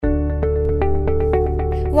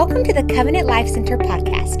Welcome to the Covenant Life Center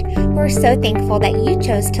podcast. We're so thankful that you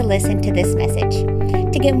chose to listen to this message.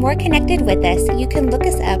 To get more connected with us, you can look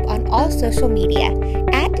us up on all social media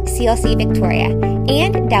at CLC Victoria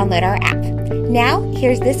and download our app. Now,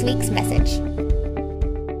 here's this week's message.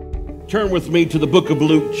 Turn with me to the book of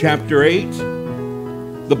Luke chapter 8.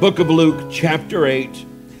 The book of Luke chapter 8,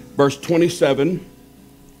 verse 27.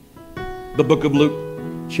 The book of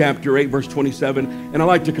Luke chapter 8, verse 27. And I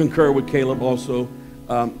like to concur with Caleb also.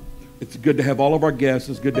 It's good to have all of our guests.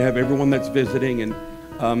 It's good to have everyone that's visiting.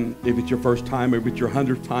 And if it's your first time or if it's your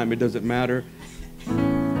 100th time, it doesn't matter.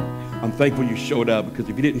 I'm thankful you showed up, because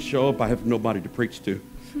if you didn't show up, I have nobody to preach to.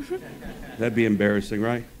 That'd be embarrassing,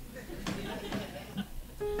 right?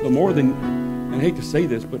 But more than, and I hate to say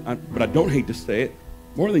this, but I don't hate to say it,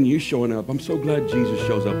 more than you showing up, I'm so glad Jesus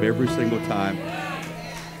shows up every single time.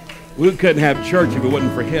 We couldn't have church if it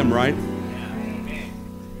wasn't for him, right?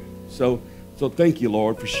 So thank you,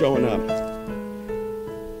 Lord, for showing up.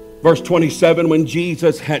 Verse 27, when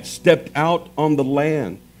Jesus had stepped out on the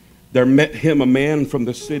land, there met him a man from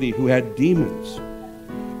the city who had demons.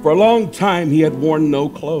 For a long time he had worn no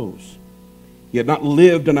clothes. He had not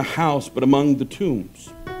lived in a house but among the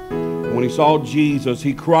tombs. And when he saw Jesus,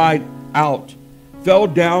 he cried out, fell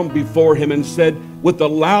down before him, and said with a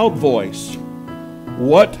loud voice,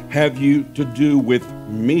 "What have you to do with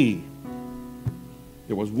me?"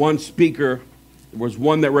 There was one speaker. There was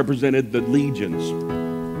one that represented the legions.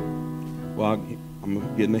 Well,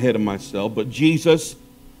 I'm getting ahead of myself, but Jesus,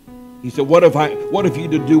 he said, what have you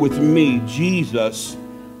to do with me, Jesus,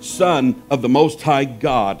 Son of the Most High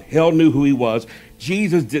God? Hell knew who he was.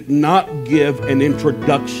 Jesus did not give an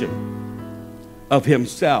introduction of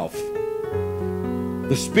himself.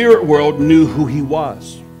 The spirit world knew who he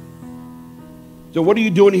was. So what are you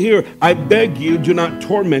doing here? I beg you, do not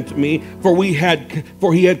torment me, for he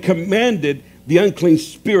had commanded the unclean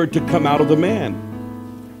spirit to come out of the man.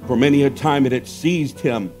 For many a time it had seized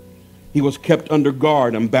him. He was kept under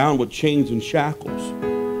guard and bound with chains and shackles.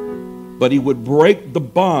 But he would break the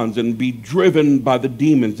bonds and be driven by the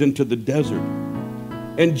demons into the desert.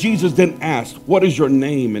 And Jesus then asked, "What is your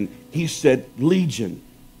name?" And he said, "Legion."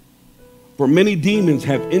 For many demons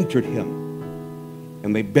have entered him.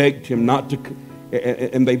 And they begged him not to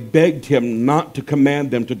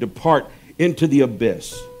command them to depart into the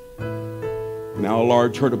abyss. Now a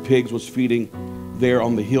large herd of pigs was feeding there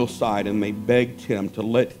on the hillside, and they begged him to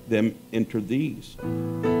let them enter these.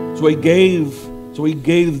 So he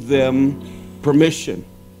gave them permission,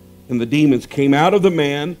 and the demons came out of the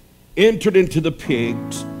man, entered into the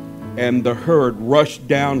pigs, and the herd rushed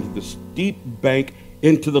down to the steep bank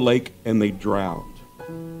into the lake, and they drowned.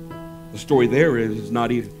 The story there is not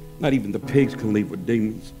even the pigs can live with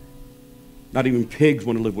demons. Not even pigs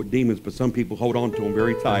want to live with demons, but some people hold on to them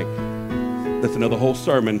very tight. That's another whole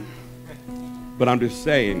sermon. But I'm just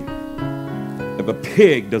saying, if a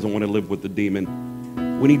pig doesn't want to live with the demon,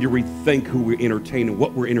 we need to rethink who we're entertaining,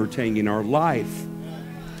 what we're entertaining in our life.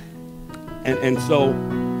 And so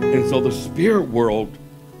the spirit world,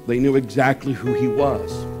 they knew exactly who he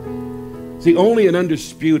was. See, only an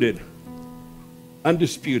undisputed,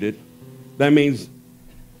 that means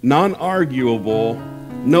non-arguable,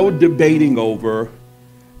 no debating over,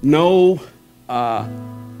 no,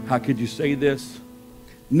 how could you say this?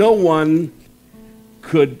 No one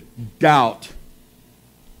could doubt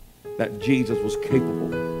that Jesus was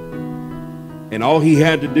capable. And all he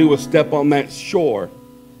had to do was step on that shore,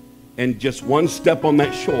 and just one step on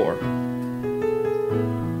that shore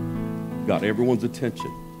got everyone's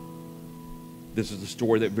attention. This is the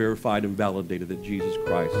story that verified and validated that Jesus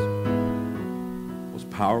Christ was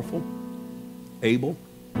powerful, able,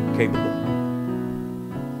 capable.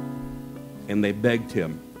 And they begged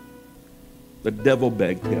him. The devil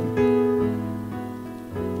begged him.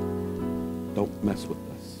 Don't mess with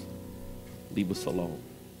us. Leave us alone.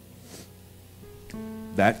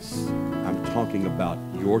 I'm talking about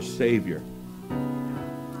your Savior.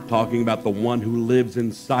 Talking about the one who lives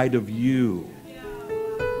inside of you.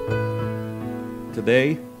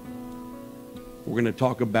 Today, we're going to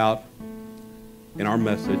talk about, in our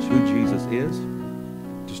message, who Jesus is,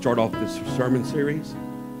 to start off this sermon series.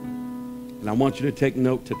 And I want you to take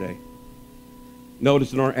note today.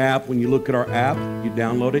 Notice in our app, when you look at our app, you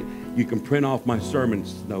download it, you can print off my sermon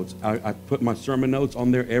notes. I put my sermon notes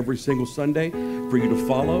on there every single Sunday for you to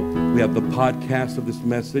follow. We have the podcast of this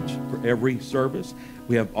message for every service.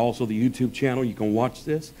 We have also the YouTube channel. You can watch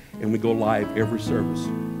this, and we go live every service.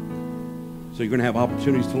 So you're going to have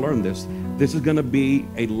opportunities to learn this. This is going to be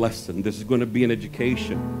a lesson. This is going to be an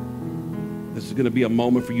education. This is going to be a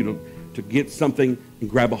moment for you to get something and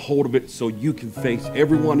grab a hold of it so you can face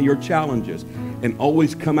every one of your challenges. and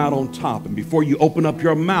always come out on top. And before you open up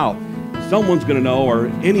your mouth, someone's going to know, or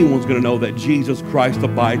anyone's going to know, that Jesus Christ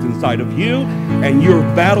abides inside of you, and your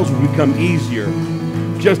battles will become easier,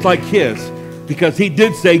 just like his. Because he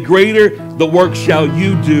did say, greater the work shall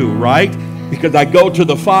you do, right? Because I go to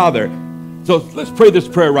the Father. So let's pray this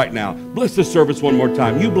prayer right now. Bless this service one more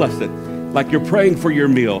time. You bless it like you're praying for your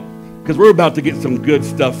meal. Because we're about to get some good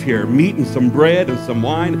stuff here. Meat and some bread and some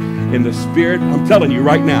wine in the Spirit. I'm telling you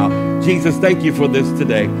right now, Jesus, thank you for this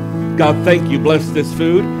today. God, thank you. Bless this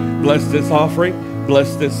food. Bless this offering.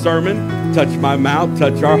 Bless this sermon. Touch my mouth.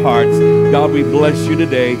 Touch our hearts. God, we bless you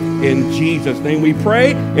today. In Jesus' name we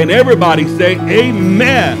pray. And everybody say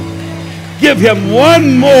amen. Give him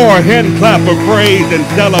one more hand clap of praise and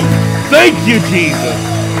tell him, thank you, Jesus.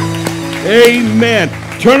 Amen.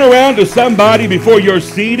 Turn around to somebody before you're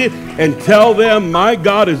seated and tell them, my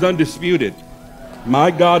God is undisputed.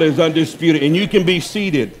 My God is undisputed. And you can be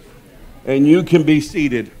seated. And you can be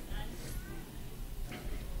seated.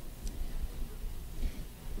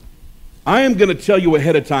 I am going to tell you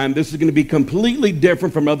ahead of time, this is going to be completely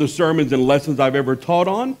different from other sermons and lessons I've ever taught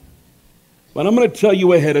on. But I'm going to tell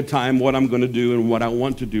you ahead of time what I'm going to do and what I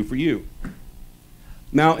want to do for you.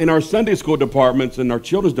 Now, in our Sunday school departments and our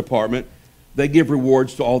children's department, they give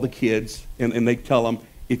rewards to all the kids, and they tell them,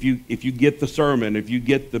 if you get the sermon, if you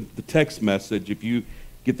get the text message, if you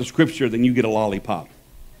get the scripture, then you get a lollipop.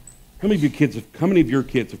 How many of your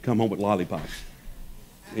kids have come home with lollipops?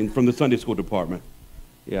 And from the Sunday school department?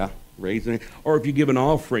 Yeah, raising. Or if you give an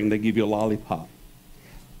offering, they give you a lollipop.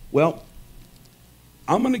 Well,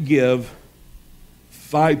 I'm going to give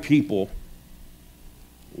 5 people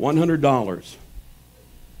 $100.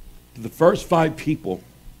 To the first 5 people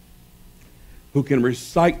who can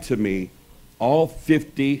recite to me all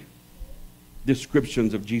 50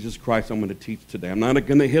 descriptions of Jesus Christ I'm going to teach today. I'm not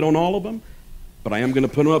going to hit on all of them, but I am going to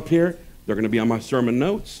put them up here. They're going to be on my sermon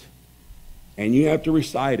notes, and you have to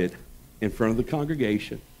recite it in front of the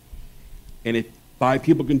congregation. And if 5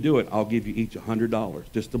 people can do it, I'll give you each $100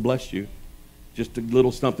 just to bless you, just a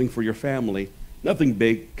little something for your family. Nothing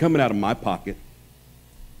big coming out of my pocket,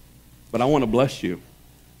 but I want to bless you.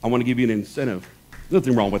 I want to give you an incentive. There's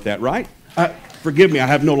nothing wrong with that, right? Forgive me, I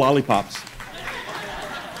have no lollipops.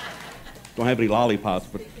 Don't have any lollipops,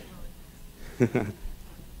 but, but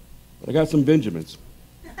I got some Benjamins.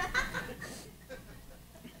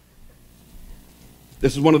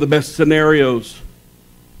 This is one of the best scenarios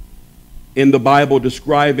in the Bible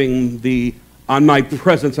describing the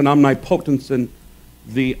omnipresence and omnipotence and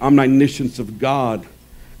the omniscience of God.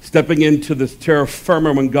 Stepping into this terra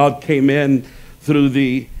firma when God came in through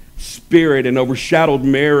the Spirit and overshadowed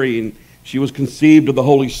Mary, and she was conceived of the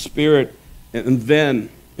Holy Spirit. And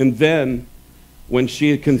then when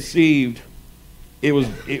she had conceived, it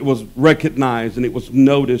was recognized and it was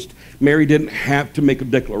noticed. Mary didn't have to make a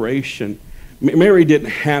declaration. Mary didn't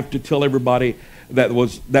have to tell everybody that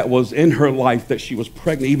was in her life that she was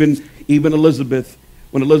pregnant. Even Elizabeth,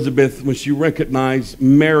 when she recognized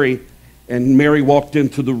Mary, and Mary walked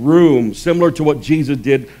into the room, similar to what Jesus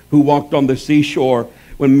did, who walked on the seashore.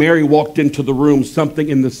 When Mary walked into the room, something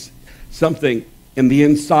in the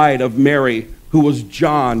inside of Mary, who was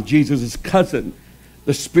John, Jesus' cousin,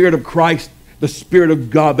 the Spirit of Christ, the Spirit of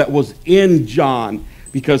God that was in John,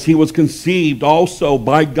 because he was conceived also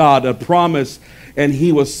by God, a promise, and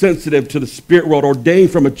he was sensitive to the Spirit world,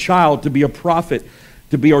 ordained from a child to be a prophet,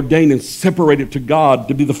 to be ordained and separated to God,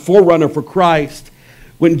 to be the forerunner for Christ.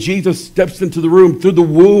 When Jesus steps into the room through the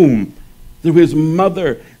womb, through his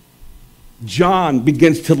mother, John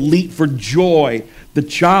begins to leap for joy. The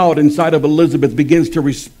child inside of Elizabeth begins to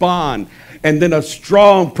respond. And then a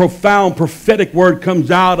strong, profound, prophetic word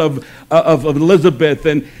comes out of Elizabeth.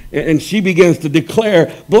 And she begins to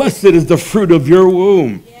declare, blessed is the fruit of your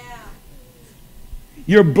womb. Yeah.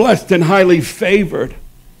 You're blessed and highly favored.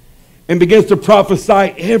 And begins to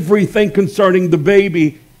prophesy everything concerning the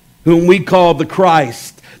baby whom we call the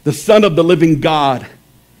Christ, the Son of the living God.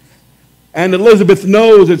 And Elizabeth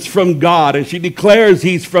knows it's from God, and she declares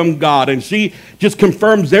he's from God, and she just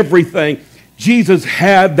confirms everything. Jesus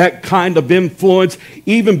had that kind of influence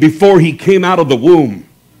even before he came out of the womb.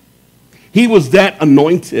 He was that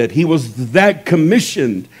anointed. He was that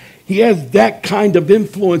commissioned. He has that kind of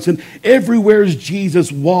influence, and everywhere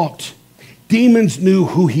Jesus walked, demons knew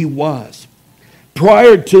who he was.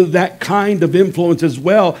 Prior to that kind of influence as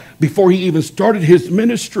well, before he even started his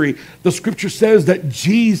ministry, the scripture says that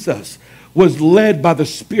Jesus was led by the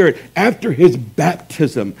Spirit after his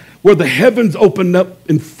baptism, where the heavens opened up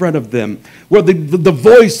in front of them, where the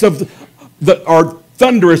voice of our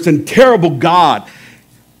thunderous and terrible God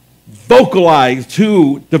vocalized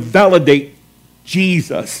to validate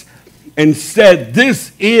Jesus. and said,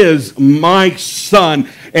 "This is my Son,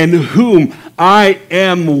 in whom I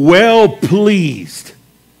am well pleased."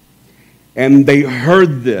 And they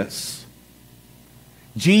heard this.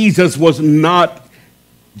 Jesus was not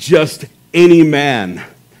just any man.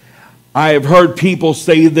 I have heard people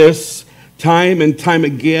say this time and time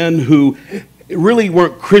again who really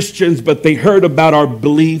weren't Christians, but they heard about our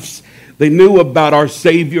beliefs. They knew about our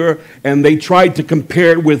Savior, and they tried to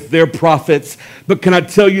compare it with their prophets. But can I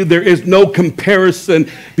tell you, there is no comparison,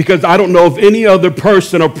 because I don't know of any other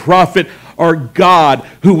person or prophet or God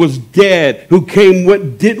who was dead, who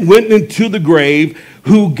went into the grave,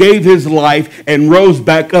 who gave his life and rose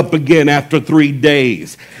back up again after 3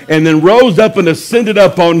 days, and then rose up and ascended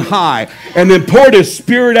up on high, and then poured his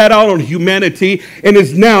Spirit out on humanity, and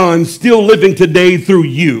is now and still living today through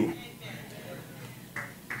you.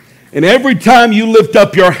 And every time you lift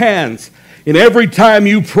up your hands, and every time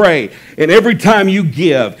you pray, and every time you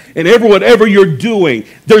give, and whatever you're doing,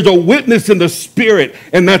 there's a witness in the Spirit,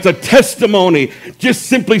 and that's a testimony, just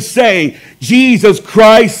simply saying, Jesus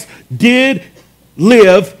Christ did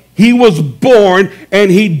live, he was born, and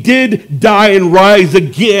he did die and rise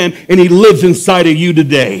again, and he lives inside of you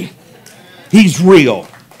today. He's real.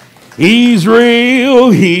 He's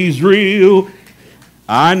real. He's real.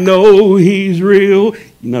 I know he's real.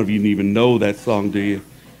 None of you even know that song, do you?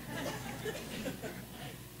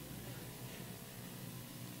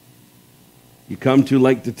 You come too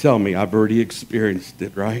late to tell me. I've already experienced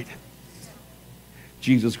it, right?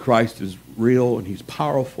 Jesus Christ is real, and he's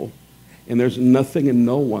powerful. And there's nothing and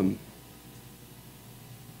no one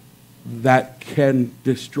that can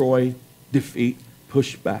destroy, defeat,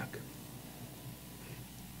 push back.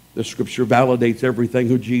 The scripture validates everything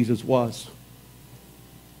who Jesus was.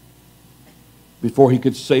 Before he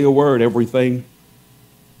could say a word, everything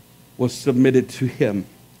was submitted to him.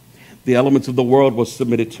 The elements of the world was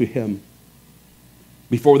submitted to him.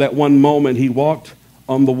 Before that one moment, he walked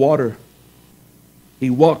on the water. He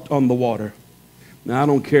walked on the water. Now, I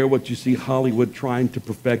don't care what you see Hollywood trying to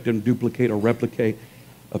perfect and duplicate or replicate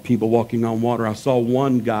of people walking on water. I saw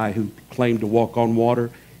one guy who claimed to walk on water.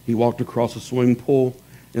 He walked across a swimming pool,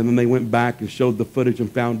 and then they went back and showed the footage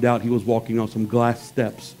and found out he was walking on some glass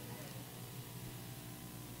steps.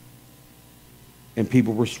 And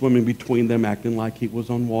people were swimming between them, acting like he was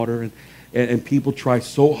on water. And people try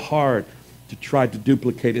so hard to try to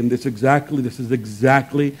duplicate. And this is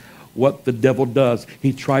exactly what the devil does.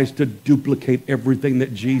 He tries to duplicate everything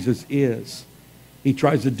that Jesus is. He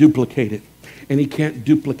tries to duplicate it, and he can't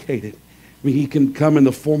duplicate it. I mean, he can come in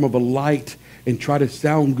the form of a light and try to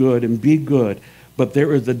sound good and be good, but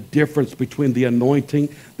there is a difference between the anointing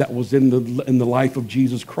that was in the life of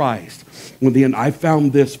Jesus Christ. I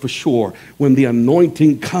found this for sure. When the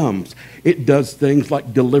anointing comes, it does things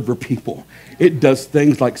like deliver people. It does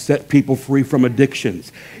things like set people free from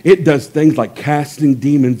addictions. It does things like casting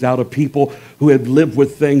demons out of people who have lived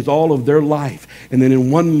with things all of their life. And then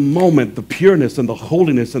in one moment, the pureness and the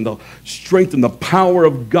holiness and the strength and the power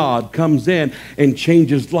of God comes in and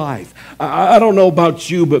changes life. I don't know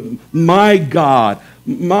about you, but my God,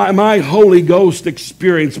 my Holy Ghost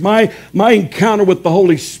experience, my encounter with the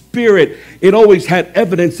Holy Spirit, it always had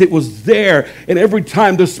evidence. It was there. And every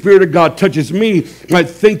time the Spirit of God touches me, my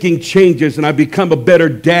thinking changes, and I become a better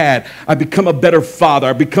dad. I become a better father.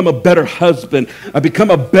 I become a better husband. I become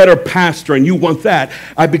a better pastor, and you want that.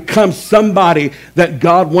 I become somebody that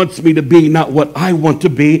God wants me to be, not what I want to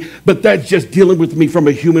be, but that's just dealing with me from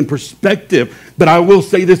a human perspective. But I will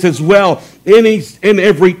say this as well. Any and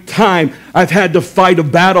every time I've had to fight a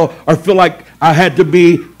battle or feel like I had to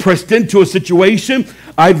be pressed into a situation,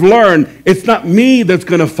 I've learned it's not me that's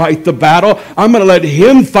going to fight the battle. I'm going to let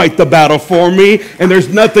him fight the battle for me, and there's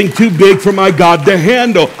nothing too big for my God to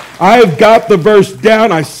handle. I've got the verse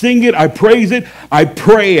down. I sing it. I praise it. I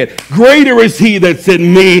pray it. Greater is he that's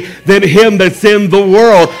in me than him that's in the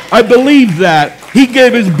world. I believe that. He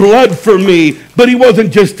gave his blood for me, but he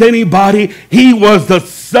wasn't just anybody. He was the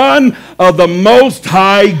Son of the Most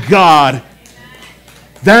High God.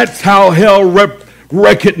 That's how hell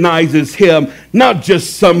recognizes him. Not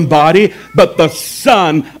just somebody, but the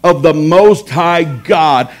Son of the Most High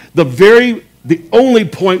God. The only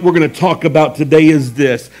point we're going to talk about today is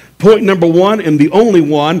this. Point number one, and the only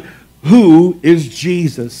one, who is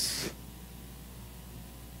Jesus?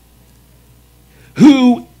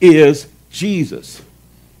 Who is Jesus?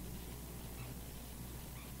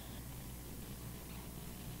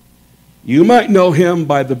 You might know him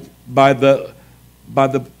by what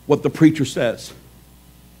the preacher says.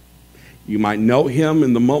 You might know him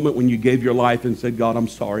in the moment when you gave your life and said, God, I'm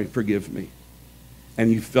sorry, forgive me.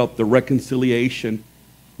 And you felt the reconciliation,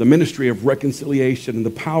 the ministry of reconciliation and the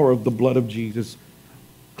power of the blood of Jesus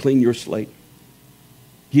clean your slate,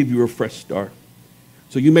 give you a fresh start.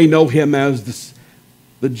 So you may know him as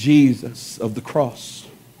the Jesus of the cross.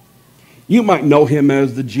 You might know him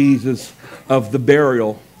as the Jesus of the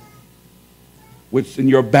burial, which in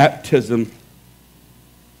your baptism,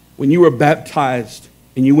 when you were baptized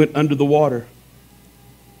and you went under the water,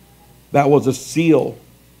 that was a seal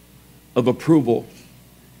of approval.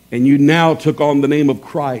 And you now took on the name of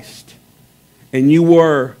Christ, and you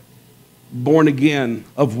were born again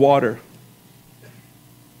of water.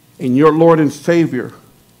 And your Lord and Savior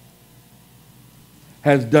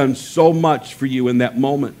has done so much for you in that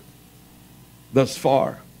moment thus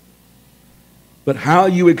far. But how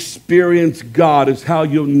you experience God is how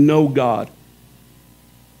you'll know God.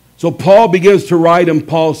 So Paul begins to write, and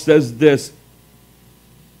Paul says this: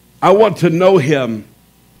 I want to know him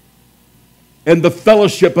and the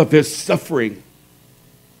fellowship of his suffering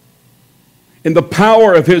and the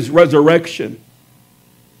power of his resurrection.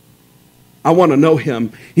 I want to know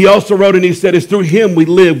him. He also wrote, and he said, it's through him we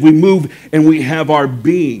live, we move, and we have our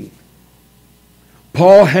being.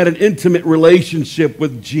 Paul had an intimate relationship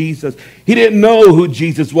with Jesus. He didn't know who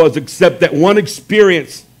Jesus was except that one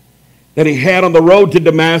experience that he had on the road to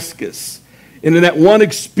Damascus. And in that one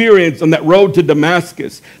experience on that road to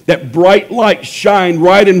Damascus, that bright light shined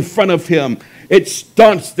right in front of him. It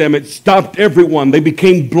staunched them. It stopped everyone. They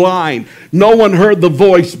became blind. No one heard the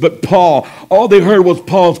voice but Paul. All they heard was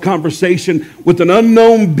Paul's conversation with an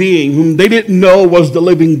unknown being whom they didn't know was the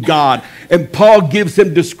living God. And Paul gives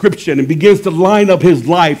him description and begins to line up his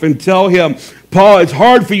life and tell him, Paul, it's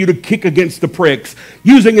hard for you to kick against the pricks.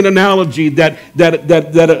 Using an analogy that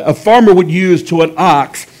a farmer would use to an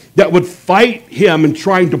ox that would fight him in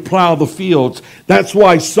trying to plow the fields. That's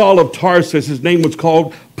why Saul of Tarsus, his name was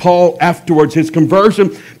called Paul afterwards, his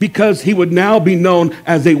conversion, because he would now be known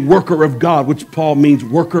as a worker of God, which Paul means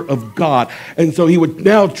worker of God. And so he would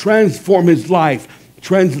now transform his life,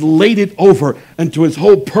 translate it over into his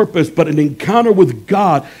whole purpose. But an encounter with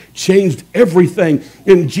God changed everything,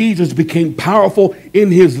 and Jesus became powerful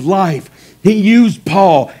in his life. He used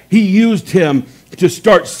Paul. He used him to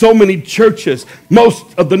start so many churches.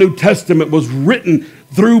 Most of the New Testament was written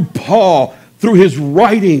through Paul, through his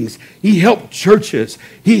writings. He helped churches.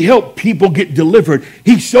 He helped people get delivered.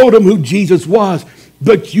 He showed them who Jesus was.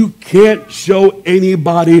 But you can't show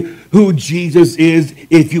anybody who Jesus is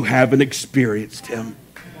if you haven't experienced him.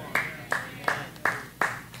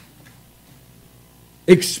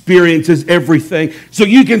 Experience is everything. So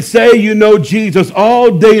you can say you know Jesus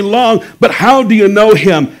all day long, but how do you know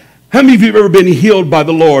him? How many of you have ever been healed by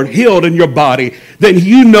the Lord, healed in your body? Then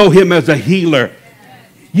you know him as a healer.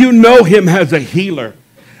 You know him as a healer.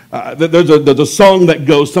 There's a song that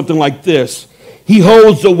goes something like this. He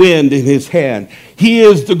holds the wind in his hand. He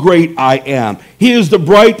is the great I am. He is the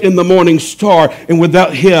bright in the morning star, and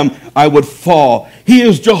without him I would fall. He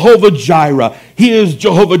is Jehovah Jireh. He is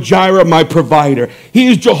Jehovah Jireh, my provider. He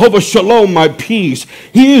is Jehovah Shalom, my peace.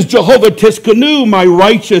 He is Jehovah Tiskanu, my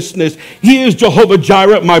righteousness. He is Jehovah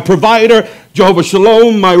Jireh, my provider. Jehovah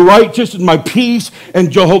Shalom, my righteousness, my peace,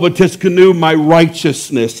 and Jehovah Tiskanu, my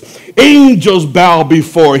righteousness. Angels bow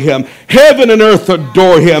before him. Heaven and earth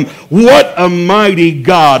adore him. What a mighty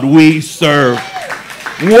God we serve.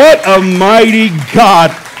 What a mighty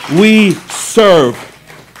God we serve.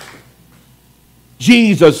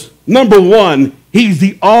 Jesus, number one, he's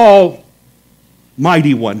the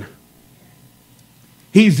Almighty One.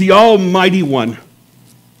 He's the Almighty One.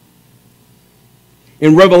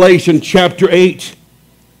 In Revelation chapter 8,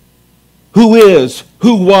 who is,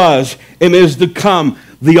 who was, and is to come,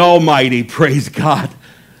 the Almighty. Praise God.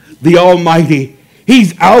 The Almighty.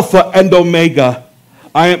 He's Alpha and Omega.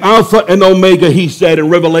 I am Alpha and Omega, he said in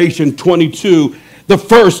Revelation 22. The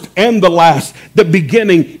first and the last, the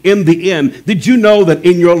beginning and the end. Did you know that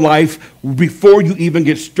in your life, before you even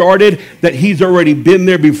get started, that he's already been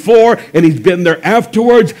there before and he's been there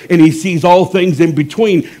afterwards, and he sees all things in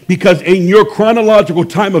between? Because in your chronological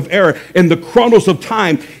time of era, in the chronos of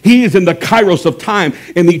time, he is in the kairos of time,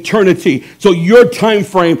 in eternity. So your time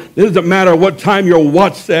frame, it doesn't matter what time your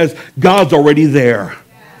watch says, God's already there.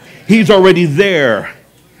 He's already there.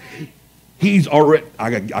 He's already,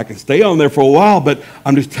 I can stay on there for a while, but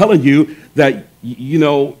I'm just telling you that, you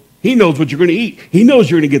know, he knows what you're going to eat. He knows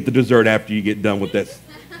you're going to get the dessert after you get done with this.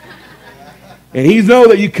 And he knows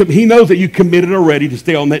that you committed already to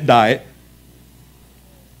stay on that diet.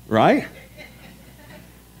 Right?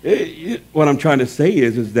 What I'm trying to say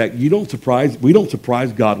is that we don't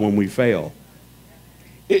surprise God when we fail.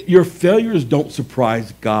 Your failures don't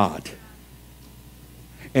surprise God.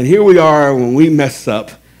 And here we are when we mess up.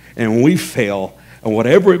 And when we fail, and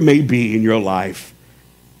whatever it may be in your life,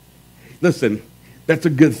 listen, that's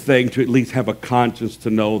a good thing to at least have a conscience to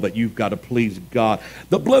know that you've got to please God.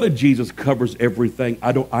 The blood of Jesus covers everything.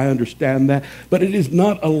 I understand that, but it is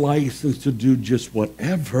not a license to do just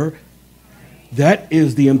whatever. That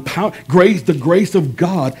is the grace. The grace of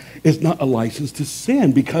God is not a license to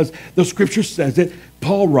sin, because the scripture says it.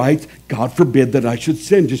 Paul writes, God forbid that I should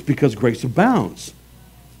sin, just because grace abounds.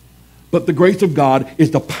 But the grace of God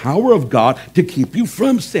is the power of God to keep you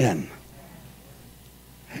from sin.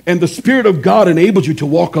 And the Spirit of God enables you to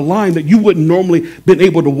walk a line that you wouldn't normally been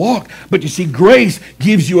able to walk. But you see, grace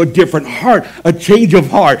gives you a different heart, a change of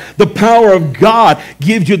heart. The power of God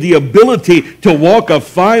gives you the ability to walk a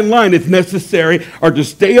fine line if necessary, or to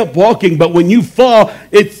stay up walking. But when you fall,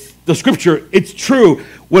 it's the scripture, it's true.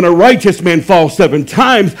 When a righteous man falls 7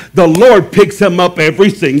 times, the Lord picks him up every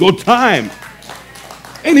single time.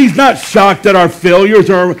 And he's not shocked at our failures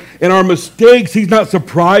and our mistakes. He's not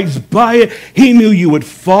surprised by it. He knew you would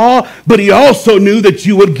fall, but he also knew that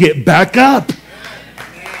you would get back up.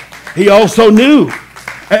 He also knew.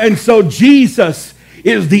 And so Jesus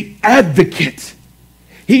is the advocate.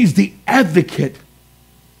 He's the advocate.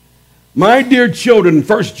 My dear children,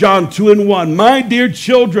 1 John 2:1, my dear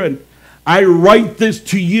children, I write this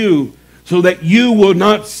to you so that you will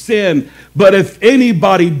not sin. But if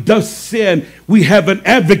anybody does sin, we have an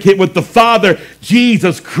advocate with the Father,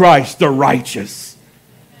 Jesus Christ the righteous.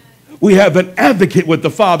 We have an advocate with the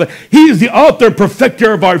Father. He is the author and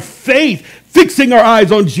perfecter of our faith, fixing our eyes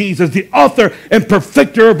on Jesus, the author and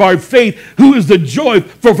perfecter of our faith, who is the joy,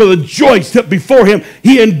 for the joy set before him,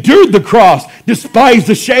 he endured the cross, despised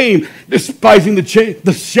the shame, despising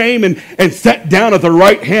the shame, and sat down at the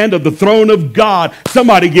right hand of the throne of God.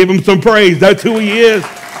 Somebody give him some praise. That's who he is.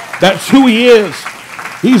 That's who he is.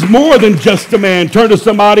 He's more than just a man. Turn to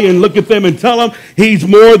somebody and look at them and tell them he's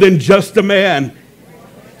more than just a man.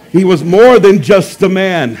 He was more than just a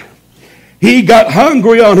man. He got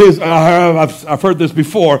hungry on his, I've heard this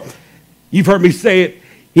before. You've heard me say it.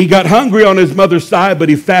 He got hungry on his mother's side, but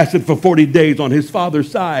he fasted for 40 days on his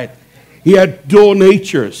father's side. He had dual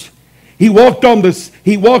natures. He walked on the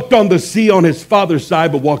sea on his father's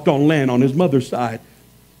side, but walked on land on his mother's side.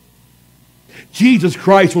 Jesus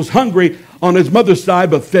Christ was hungry on his mother's side,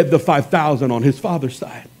 but fed the 5,000 on his father's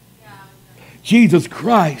side. Jesus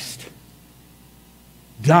Christ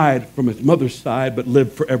died from his mother's side, but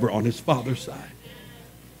lived forever on his father's side.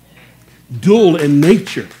 Dual in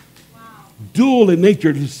nature. Dual in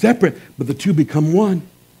nature. They're separate, but the two become one.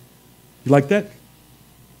 You like that?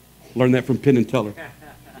 Learn that from Penn and Teller.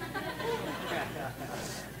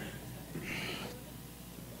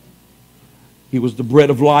 He was the bread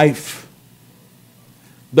of life.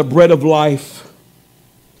 The bread of life.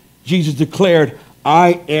 Jesus declared,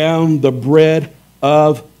 I am the bread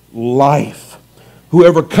of life.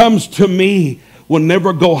 Whoever comes to me will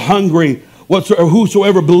never go hungry.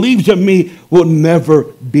 Whosoever believes in me will never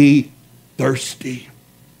be thirsty.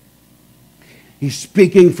 He's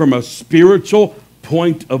speaking from a spiritual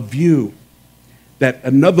point of view. That,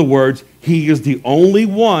 in other words, he is the only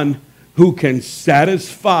one who can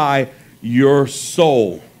satisfy your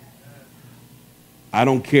soul. I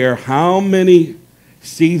don't care how many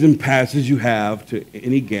season passes you have to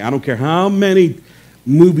any game. I don't care how many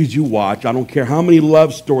movies you watch. I don't care how many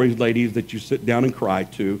love stories, ladies, that you sit down and cry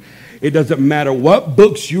to. It doesn't matter what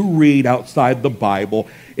books you read outside the Bible.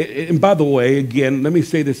 And by the way, again, let me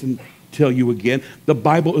say this and tell you again. The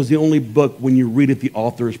Bible is the only book, when you read it, the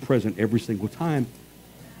author is present every single time.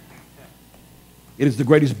 It is the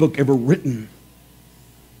greatest book ever written.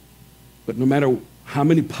 But no matter how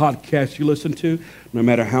many podcasts you listen to, no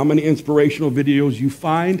matter how many inspirational videos you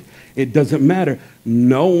find, it doesn't matter.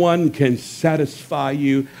 No one can satisfy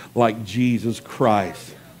you like Jesus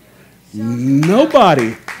Christ.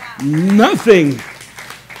 Nobody. Nothing.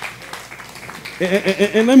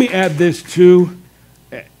 And let me add this too.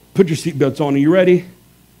 Put your seatbelts on. Are you ready?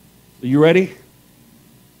 Are you ready?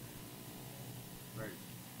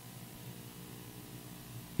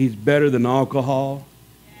 He's better than alcohol.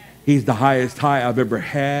 He's the highest high I've ever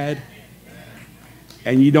had.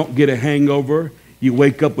 And you don't get a hangover. You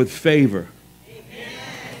wake up with favor.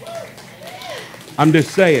 I'm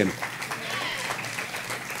just saying.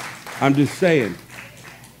 I'm just saying.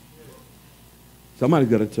 Somebody's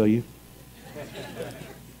got to tell you.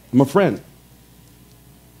 I'm a friend.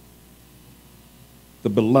 The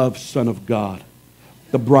beloved Son of God.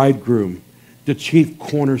 The bridegroom. The chief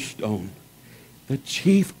cornerstone. The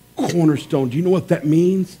chief cornerstone. Do you know what that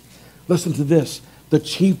means? Listen to this. The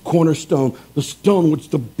chief cornerstone, the stone which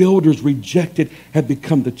the builders rejected, had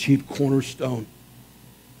become the chief cornerstone.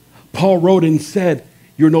 Paul wrote and said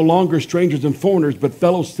You're no longer strangers and foreigners, but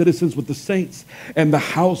fellow citizens with the saints and the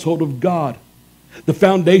household of God. The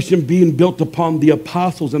foundation being built upon the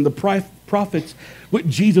apostles and the prophets, with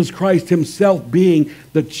Jesus Christ himself being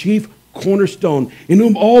the chief cornerstone, in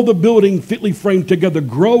whom all the building fitly framed together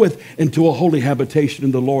groweth into a holy habitation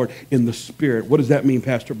in the Lord in the Spirit. What does that mean,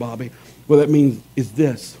 Pastor Bobby? What that means is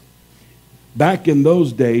this. Back in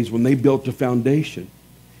those days when they built the foundation,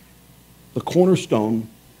 the cornerstone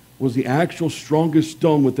was the actual strongest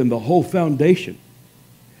stone within the whole foundation,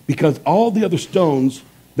 because all the other stones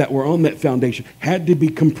that were on that foundation had to be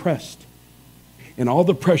compressed, and all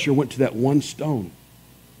the pressure went to that one stone.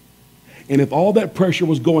 And if all that pressure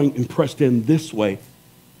was going and pressed in this way,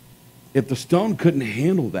 if the stone couldn't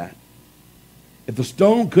handle that, if the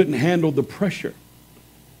stone couldn't handle the pressure,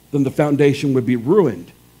 then the foundation would be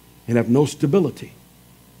ruined and have no stability.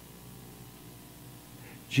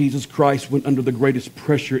 Jesus Christ went under the greatest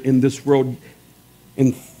pressure in this world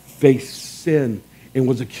and faced sin and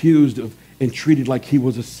was accused of and treated like he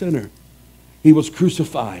was a sinner. He was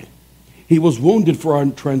crucified. He was wounded for our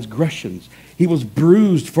transgressions. He was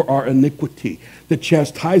bruised for our iniquity. The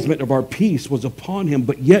chastisement of our peace was upon him,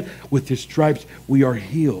 but yet with his stripes we are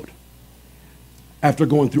healed. After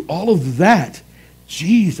going through all of that,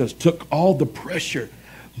 Jesus took all the pressure,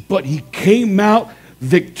 but he came out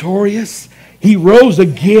victorious. He rose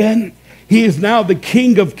again. He is now the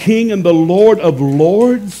King of Kings and the Lord of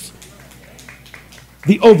Lords.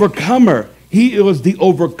 The overcomer. He was the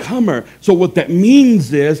overcomer. So what that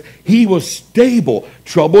means is he was stable.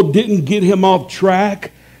 Trouble didn't get him off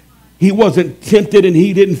track. He wasn't tempted and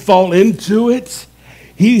he didn't fall into it.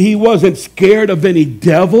 He wasn't scared of any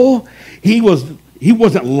devil. He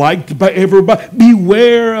wasn't liked by everybody.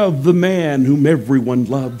 Beware of the man whom everyone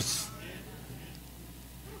loves.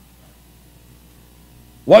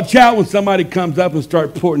 Watch out when somebody comes up and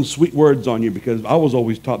starts pouring sweet words on you, because I was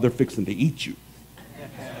always taught they're fixing to eat you.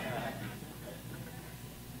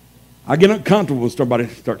 I get uncomfortable when somebody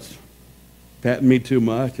starts patting me too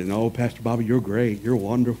much and, oh, Pastor Bobby, you're great. You're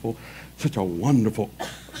wonderful. Such a wonderful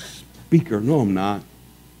speaker. No, I'm not.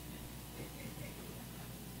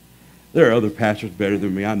 There are other pastors better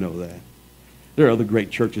than me. I know that. There are other great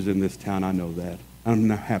churches in this town. I know that. I'm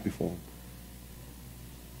not happy for them.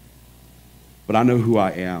 But I know who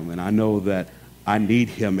I am, and I know that I need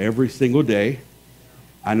him every single day.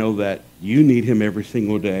 I know that you need him every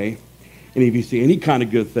single day. And if you see any kind of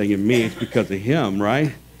good thing in me, it's because of him,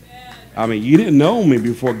 right? I mean, you didn't know me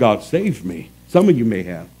before God saved me. Some of you may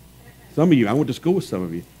have. Some of you, I went to school with some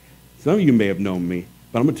of you. Some of you may have known me.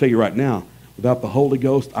 But I'm going to tell you right now, without the Holy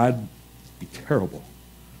Ghost, I'd be terrible.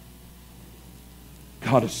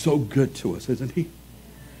 God is so good to us, isn't he?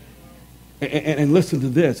 And listen to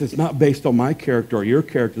this. It's not based on my character or your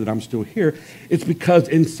character that I'm still here. It's because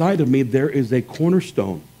inside of me there is a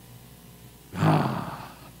cornerstone.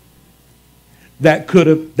 That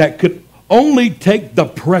could only take the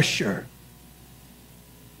pressure.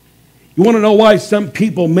 You want to know why some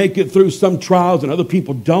people make it through some trials and other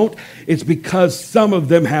people don't? It's because some of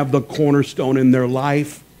them have the cornerstone in their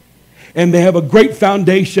life. And they have a great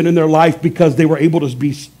foundation in their life because they were able to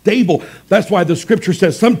be stable. That's why the scripture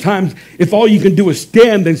says sometimes if all you can do is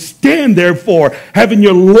stand, then stand therefore, having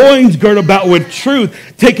your loins girt about with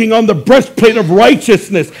truth, taking on the breastplate of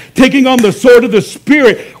righteousness, taking on the sword of the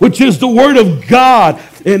Spirit, which is the word of God,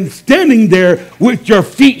 and standing there with your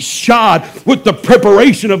feet shod with the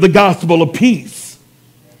preparation of the gospel of peace.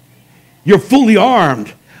 You're fully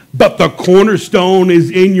armed. But the cornerstone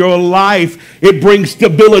is in your life. It brings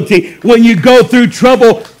stability. When you go through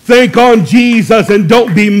trouble, think on Jesus and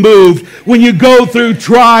don't be moved. When you go through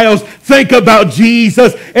trials, think about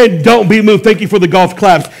Jesus and don't be moved. Thank you for the golf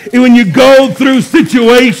claps. And when you go through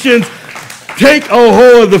situations, take a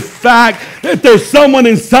hold of the fact that there's someone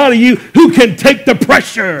inside of you who can take the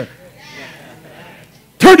pressure.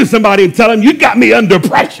 Turn to somebody and tell them, you got me under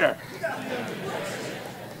pressure.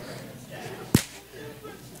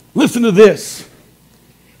 Listen to this.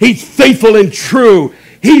 He's faithful and true.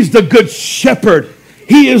 He's the good shepherd.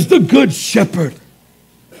 He is the good shepherd.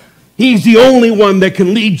 He's the only one that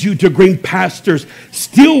can lead you to green pastures,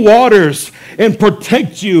 still waters, and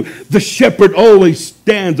protect you. The shepherd always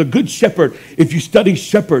stands. A good shepherd, if you study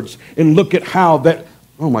shepherds and look at how that,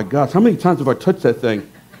 oh my gosh, how many times have I touched that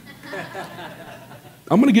thing?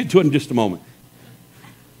 I'm going to get to it in just a moment.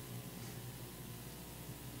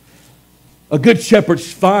 A good shepherd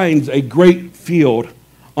finds a great field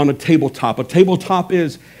on a tabletop. A tabletop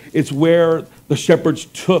it's where the shepherds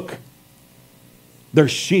took their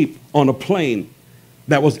sheep on a plain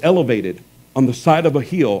that was elevated on the side of a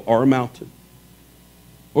hill or a mountain.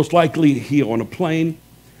 Most likely a hill on a plain.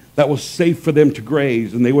 that was safe for them to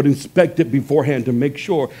graze, and they would inspect it beforehand to make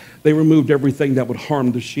sure they removed everything that would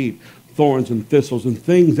harm the sheep, thorns and thistles and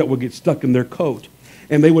things that would get stuck in their coat.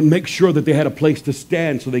 And they would make sure that they had a place to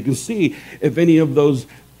stand so they can see if any of those,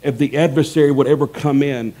 if the adversary would ever come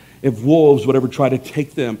in, if wolves would ever try to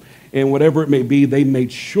take them. And whatever it may be, they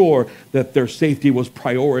made sure that their safety was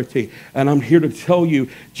priority. And I'm here to tell you,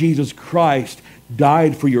 Jesus Christ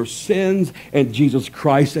died for your sins, and Jesus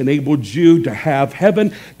Christ enabled you to have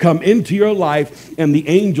heaven come into your life and the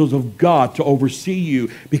angels of God to oversee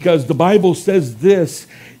you. Because the Bible says this,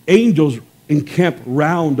 angels encamp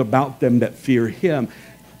round about them that fear him.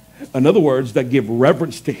 In other words, that give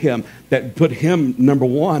reverence to him, that put him, number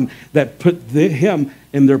one, that put him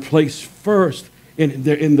in their place first, in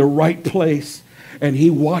the right place. And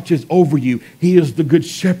he watches over you. He is the good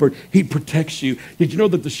shepherd. He protects you. Did you know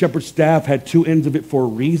that the shepherd's staff had two ends of it for a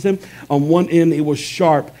reason? On one end, it was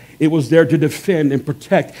sharp. It was there to defend and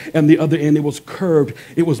protect. And the other end, it was curved.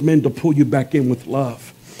 It was meant to pull you back in with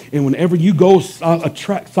love. And whenever you go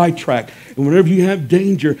sidetrack, and whenever you have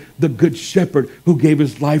danger, the good shepherd who gave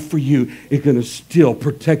his life for you is going to still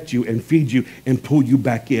protect you and feed you and pull you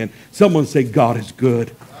back in. Someone say, God is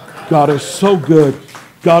good. God is so good.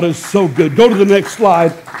 God is so good. Go to the next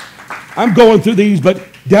slide. I'm going through these, but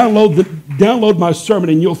download my sermon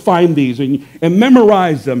and you'll find these and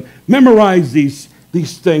memorize them. Memorize these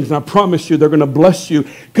things, and I promise you they're going to bless you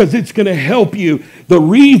because it's going to help you. The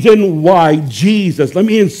reason why Jesus, let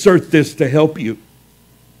me insert this to help you.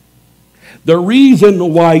 The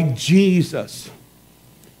reason why Jesus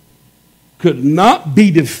could not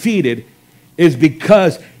be defeated is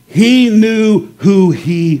because he knew who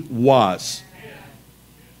he was.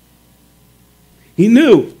 He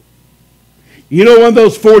knew. You know, on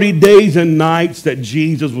those 40 days and nights that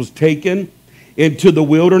Jesus was taken into the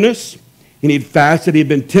wilderness, and he'd fasted, he'd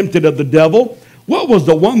been tempted of the devil, what was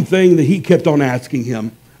the one thing that he kept on asking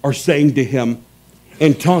him or saying to him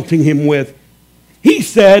and taunting him with? He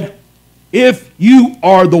said, if you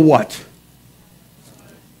are the what?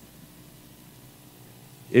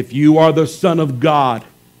 If you are the Son of God,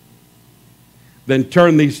 then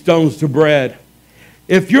turn these stones to bread.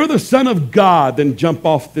 If you're the Son of God, then jump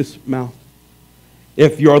off this mountain.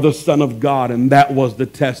 If you're the Son of God, and that was the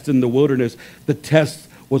test in the wilderness. The test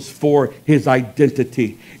was for his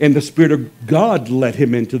identity. And the Spirit of God led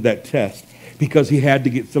him into that test because he had to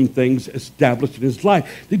get some things established in his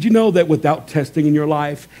life. Did you know that without testing in your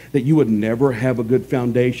life, that you would never have a good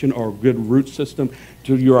foundation or a good root system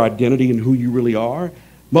to your identity and who you really are?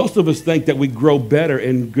 Most of us think that we grow better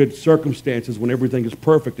in good circumstances when everything is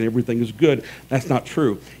perfect and everything is good. That's not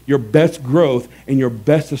true. Your best growth and your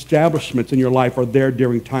best establishments in your life are there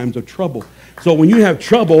during times of trouble. So when you have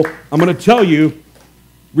trouble, I'm going to tell you,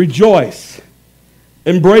 rejoice.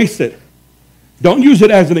 Embrace it. Don't use it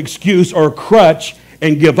as an excuse or a crutch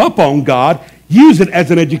and give up on God. Use it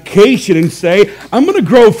as an education and say, I'm going to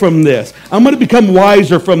grow from this. I'm going to become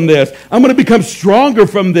wiser from this. I'm going to become stronger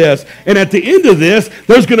from this. And at the end of this,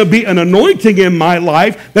 there's going to be an anointing in my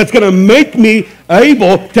life that's going to make me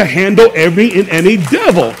able to handle every and any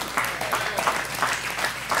devil.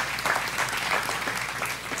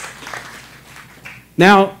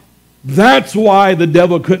 Now, that's why the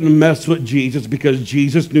devil couldn't mess with Jesus, because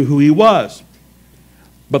Jesus knew who he was.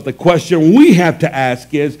 But the question we have to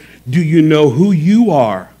ask is, do you know who you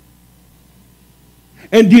are?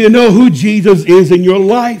 And do you know who Jesus is in your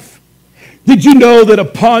life? Did you know that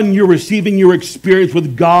upon your receiving your experience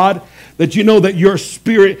with God, that you know that your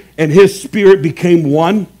spirit and his spirit became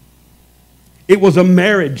one? It was a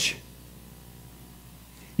marriage.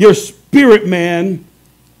 Your spirit man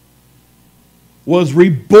was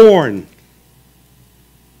reborn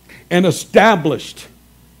and established.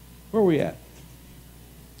 Where are we at?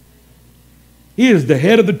 He is the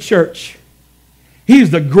head of the church. He is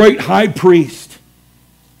the great high priest.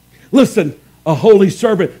 Listen, a holy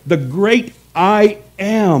servant, the great I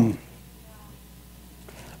am.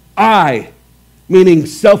 I, meaning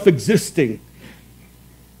self-existing.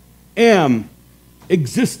 Am,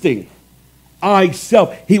 existing. I,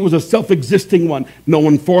 self. He was a self-existing one. No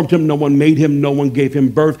one formed him. No one made him. No one gave him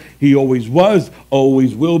birth. He always was,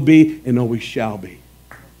 always will be, and always shall be.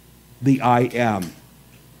 The I am.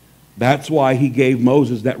 That's why he gave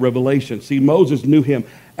Moses that revelation. See, Moses knew him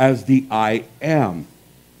as the I am.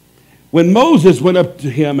 When Moses went up to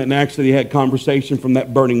him and actually had conversation from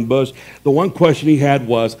that burning bush, the one question he had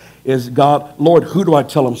is God, Lord, who do I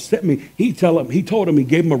tell him sent me? He told him, he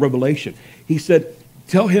gave him a revelation. He said,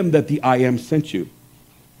 tell him that the I am sent you.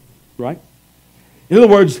 Right? In other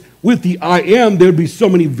words, with the I am, there'd be so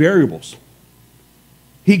many variables.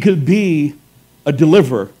 He could be a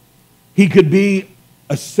deliverer. He could be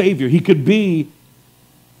a savior. He could be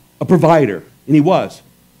a provider, and he was.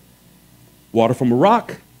 Water from a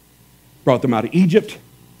rock, brought them out of Egypt,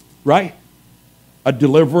 right? A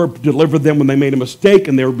deliverer delivered them when they made a mistake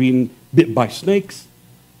and they were being bit by snakes,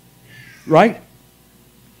 right?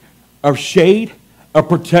 A shade, a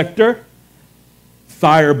protector,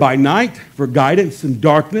 fire by night for guidance in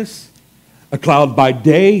darkness, a cloud by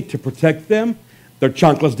day to protect them. Their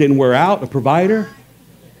chanclas didn't wear out, a provider,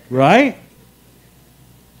 right?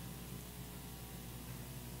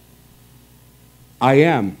 I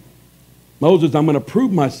am. Moses, I'm going to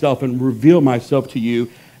prove myself and reveal myself to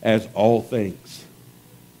you as all things.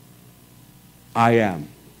 I am.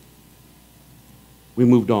 We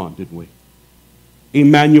moved on, didn't we?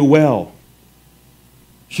 Emmanuel.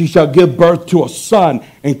 She shall give birth to a son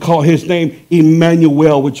and call his name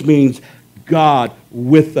Emmanuel, which means God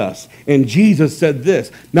with us. And Jesus said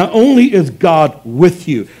this, not only is God with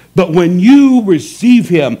you, but when you receive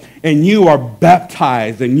him and you are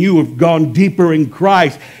baptized and you have gone deeper in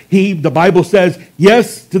Christ, the Bible says,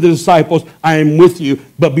 yes, to the disciples, I am with you,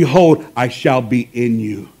 but behold, I shall be in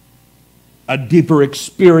you. A deeper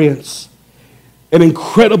experience, an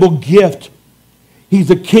incredible gift. He's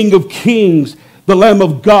the King of Kings, the Lamb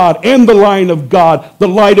of God, and the Lion of God, the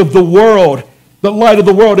light of the world. The light of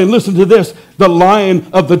the world. And listen to this, the Lion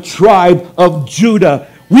of the tribe of Judah.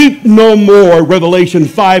 Weep no more, Revelation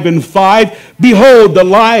 5:5. Behold, the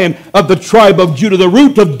Lion of the tribe of Judah, the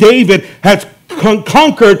root of David, has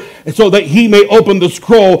conquered so that he may open the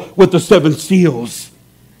scroll with the 7 seals.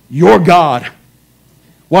 Your God.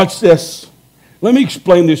 Watch this. Let me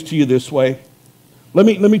explain this to you this way. Let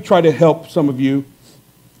me try to help some of you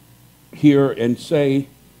here and say,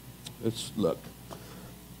 let's look.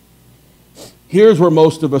 Here's where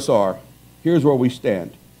most of us are. Here's where we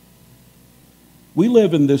stand. We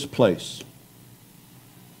live in this place.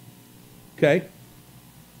 Okay?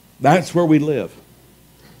 That's where we live.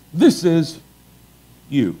 This is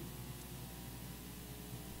you.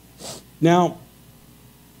 Now,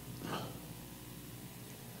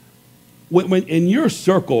 when in your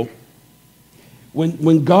circle,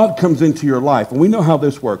 when God comes into your life, and we know how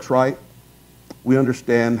this works, right? We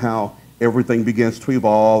understand how everything begins to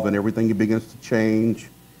evolve and everything begins to change.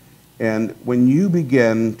 And when you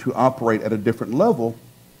begin to operate at a different level,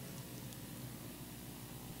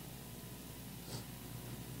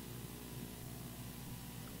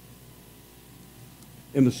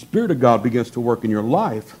 and the Spirit of God begins to work in your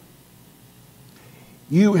life,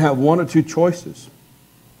 you have one or two choices.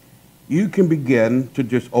 You can begin to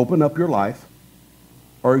just open up your life,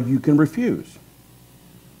 or you can refuse.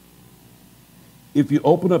 If you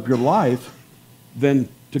open up your life, then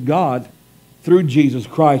to God, through Jesus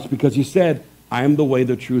Christ, because he said, I am the way,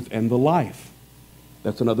 the truth, and the life.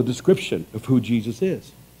 That's another description of who Jesus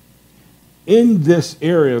is. In this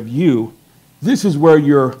area of you, this is where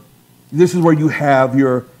you have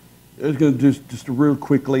your, I'm going to do just real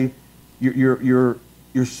quickly, your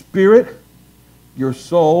spirit, your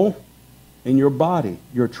soul, and your body.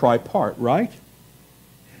 You're tripart, right?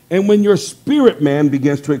 And when your spirit man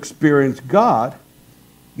begins to experience God,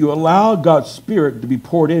 you allow God's Spirit to be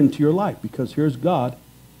poured into your life, because here's God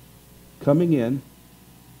coming in,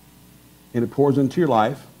 and it pours into your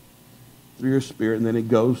life through your spirit, and then it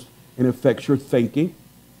goes and affects your thinking.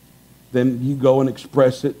 Then you go and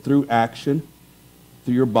express it through action,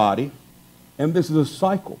 through your body, and this is a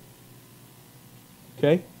cycle.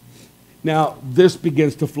 Okay? Now, this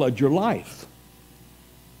begins to flood your life.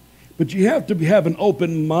 But you have to have an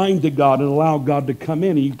open mind to God and allow God to come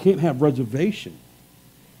in, and you can't have reservation.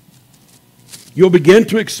 You'll begin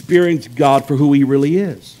to experience God for who he really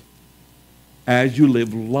is as you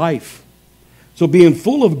live life. So being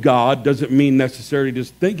full of God doesn't mean necessarily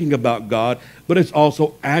just thinking about God, but it's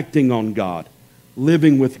also acting on God,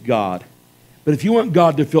 living with God. But if you want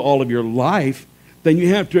God to fill all of your life, then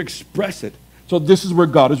you have to express it. So this is where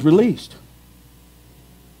God is released.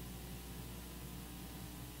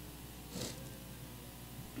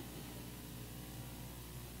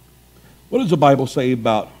 What does the Bible say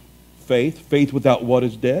about faith? Faith without what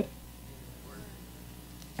is dead?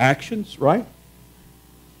 Actions, right?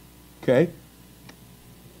 Okay.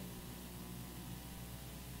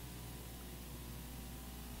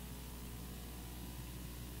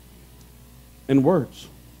 And words.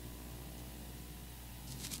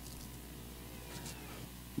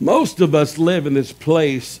 Most of us live in this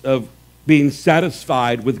place of being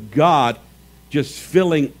satisfied with God just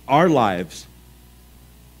filling our lives.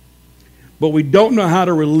 But we don't know how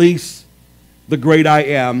to release the great I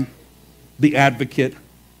am, the advocate.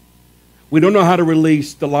 We don't know how to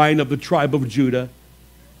release the Lion of the tribe of Judah.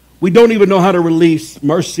 We don't even know how to release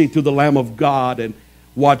mercy through the Lamb of God. And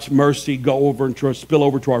watch mercy go over and spill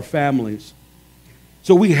over to our families.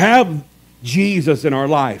 So we have Jesus in our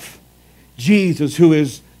life. Jesus, who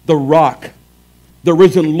is the rock, the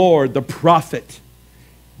risen Lord, the prophet.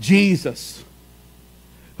 Jesus,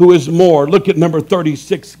 who is more. Look at number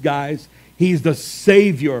 36, guys. He's the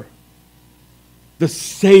Savior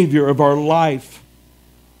of our life,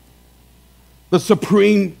 the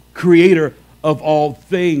supreme creator of all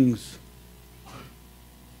things.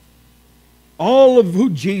 All of who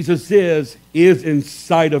Jesus is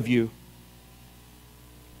inside of you.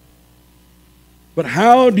 But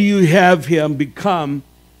how do you have him become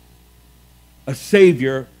a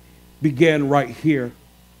Savior? Began right here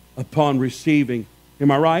upon receiving.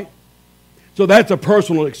 Am I right? So that's a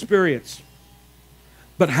personal experience.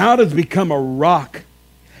 But how does it become a rock?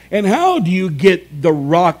 And how do you get the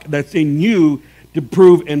rock that's in you to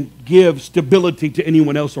prove and give stability to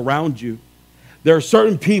anyone else around you? There are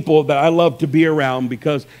certain people that I love to be around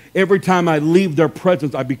because every time I leave their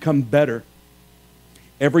presence, I become better.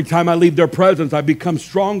 Every time I leave their presence, I become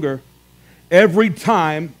stronger. Every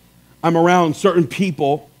time I'm around certain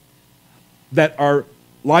people that are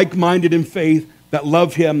like-minded in faith, that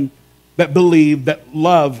love him, that believe, that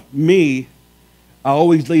love me, I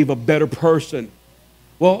always leave a better person.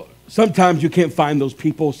 Well, sometimes you can't find those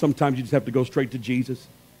people. Sometimes you just have to go straight to Jesus.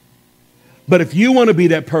 But if you want to be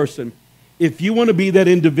that person, if you want to be that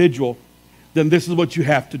individual, then this is what you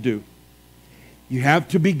have to do. You have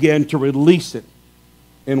to begin to release it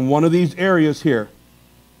in one of these areas here.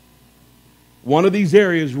 One of these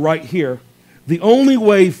areas right here. The only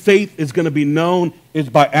way faith is going to be known is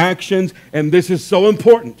by actions, and this is so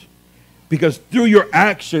important because through your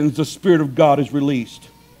actions, the Spirit of God is released.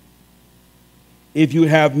 If you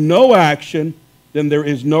have no action, then there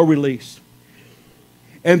is no release.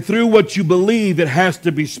 And through what you believe, it has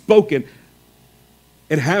to be spoken.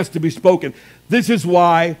 It has to be spoken. This is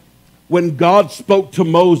why when God spoke to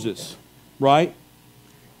Moses, right?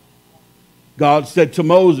 God said to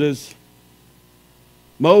Moses,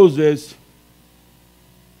 Moses,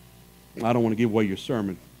 I don't want to give away your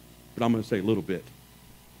sermon, but I'm going to say a little bit.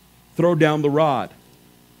 Throw down the rod.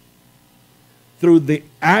 Through the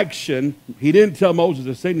action, he didn't tell Moses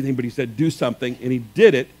to say anything, but he said, do something, and he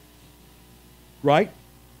did it, right?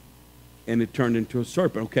 And it turned into a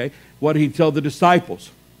serpent, okay? What did he tell the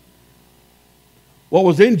disciples? What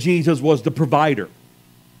was in Jesus was the provider.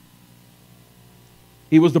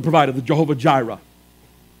 He was the provider, the Jehovah Jireh.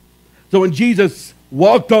 So when Jesus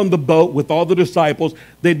walked on the boat with all the disciples,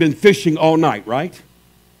 they'd been fishing all night, right?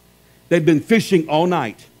 They'd been fishing all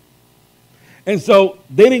night. And so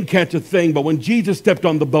they didn't catch a thing, but when Jesus stepped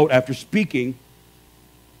on the boat after speaking,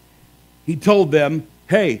 he told them,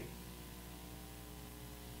 hey,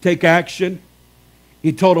 take action.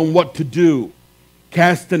 He told them what to do.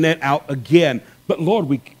 Cast the net out again. But Lord,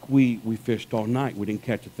 we fished all night. We didn't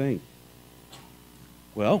catch a thing.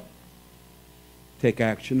 Well, take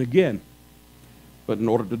action again. But in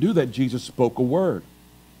order to do that, Jesus spoke a word.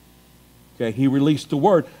 Okay, he released the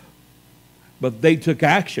word. But they took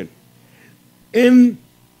action. In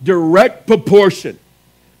direct proportion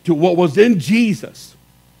to what was in Jesus,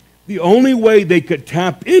 the only way they could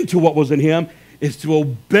tap into what was in him is to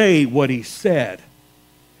obey what he said,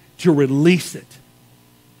 to release it.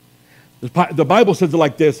 The Bible says it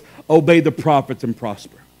like this, obey the prophets and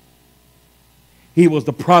prosper. He was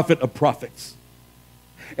the prophet of prophets.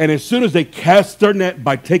 And as soon as they cast their net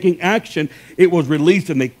by taking action, it was released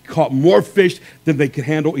and they caught more fish than they could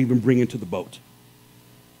handle, even bring into the boat.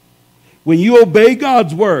 When you obey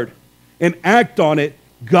God's word and act on it,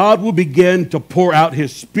 God will begin to pour out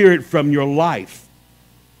his Spirit from your life.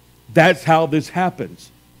 That's how this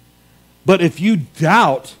happens. But if you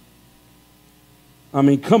doubt, I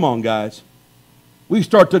mean, come on, guys. We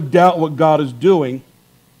start to doubt what God is doing.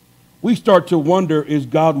 We start to wonder, is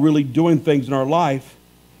God really doing things in our life?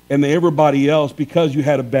 And then everybody else, because you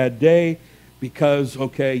had a bad day, because,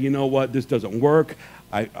 okay, you know what, this doesn't work.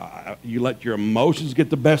 You let your emotions get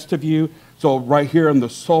the best of you. So right here in the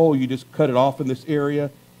soul, you just cut it off in this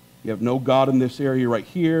area. You have no God in this area right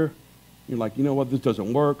here. You're like, you know what, this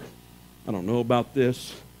doesn't work. I don't know about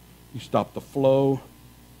this. You stop the flow,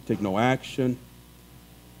 take no action.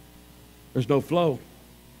 There's no flow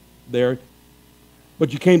there.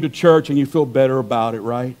 But you came to church and you feel better about it,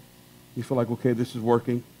 right? You feel like, okay, this is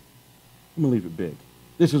working. I'm going to leave it big.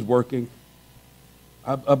 This is working.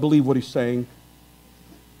 I believe what he's saying.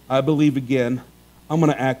 I believe again. I'm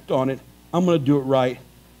going to act on it. I'm going to do it right.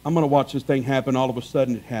 I'm going to watch this thing happen. All of a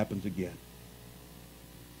sudden, it happens again.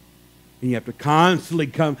 And you have to constantly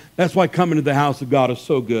come. That's why coming to the house of God is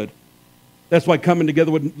so good. That's why coming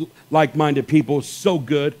together with like-minded people is so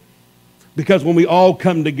good. Because when we all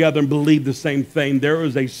come together and believe the same thing, there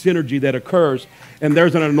is a synergy that occurs, and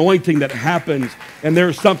there's an anointing that happens, and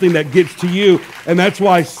there's something that gets to you. And that's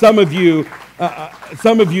why some of you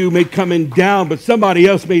may come in down, but somebody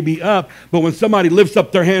else may be up. But when somebody lifts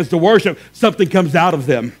up their hands to worship, something comes out of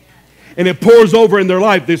them. And it pours over in their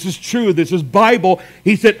life. This is true. This is Bible.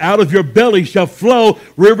 He said, out of your belly shall flow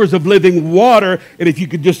rivers of living water. And if you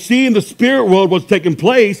could just see in the spirit world what's taking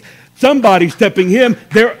place, somebody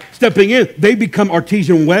they're stepping in. They become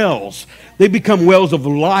artesian wells. They become wells of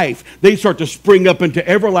life. They start to spring up into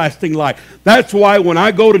everlasting life. That's why when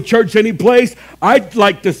I go to church any place, I'd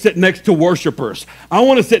like to sit next to worshipers. I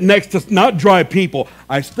want to sit next to not dry people.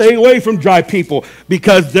 I stay away from dry people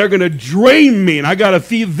because they're going to drain me, and I got to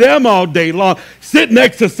feed them all day long. Sit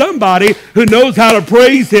next to somebody who knows how to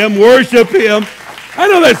praise him, worship him. I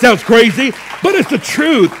know that sounds crazy, but it's the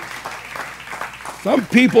truth. Some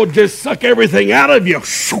people just suck everything out of you.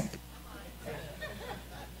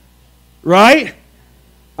 Right?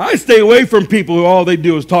 I stay away from people who all they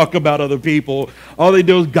do is talk about other people. All they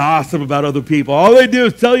do is gossip about other people. All they do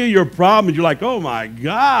is tell you your problems. You're like, oh my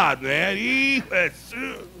God, man.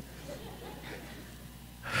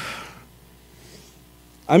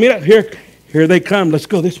 I mean, here they come. Let's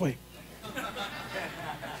go this way.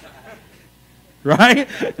 Right?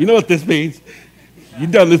 You know what this means.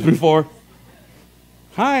 You've done this before.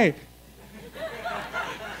 Hi.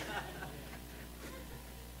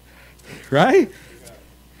 Right?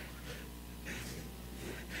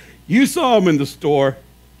 You saw them in the store.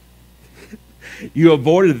 You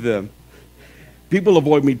avoided them. People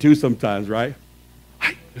avoid me too sometimes, right?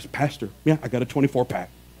 Hi, it's Pastor. Yeah, I got a 24-pack.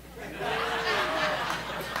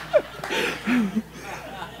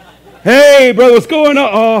 Hey, brother, what's going on?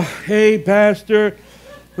 Oh, hey, Pastor.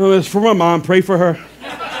 Oh, it's for my mom. Pray for her.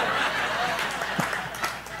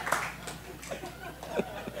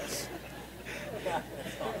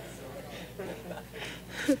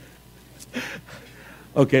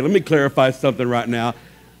 Okay, let me clarify something right now.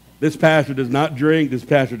 This pastor does not drink. This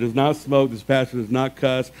pastor does not smoke. This pastor does not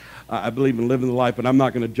cuss. I believe in living the life, but I'm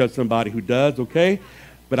not going to judge somebody who does, okay?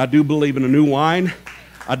 But I do believe in a new wine.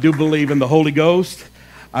 I do believe in the Holy Ghost.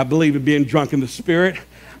 I believe in being drunk in the Spirit.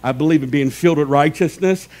 I believe in being filled with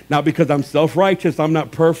righteousness. Not because I'm self-righteous. I'm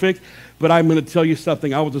not perfect. But I'm going to tell you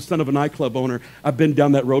something. I was the son of a nightclub owner. I've been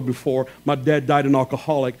down that road before. My dad died an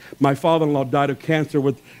alcoholic. My father-in-law died of cancer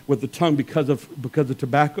with the tongue because of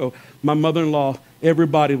tobacco. My mother-in-law,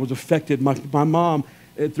 everybody was affected. My mom,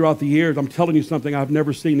 throughout the years, I'm telling you something, I've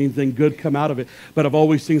never seen anything good come out of it. But I've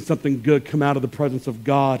always seen something good come out of the presence of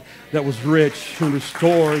God that was rich and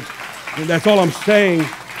restored. And that's all I'm saying.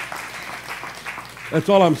 That's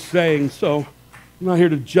all I'm saying. So I'm not here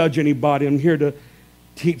to judge anybody. I'm here to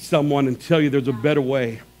teach someone and tell you there's a better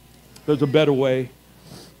way. There's a better way.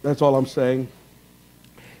 That's all I'm saying.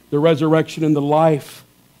 The resurrection in the life.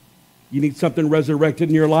 You need something resurrected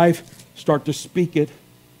in your life? Start to speak it.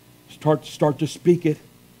 Start to speak it.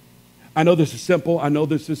 I know this is simple. I know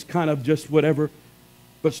this is kind of just whatever,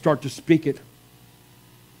 but start to speak it.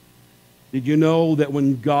 Did you know that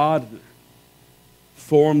when God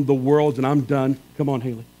formed the worlds, and I'm done. Come on,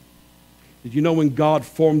 Haley. Did you know when God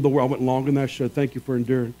formed the world? I went longer than that should. Thank you for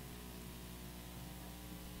enduring.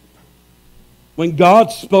 When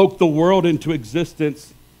God spoke the world into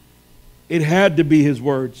existence, it had to be his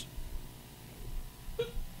words.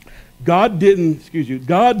 God didn't,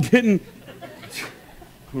 I don't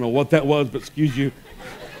know what that was, but excuse you.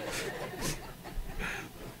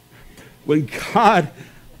 When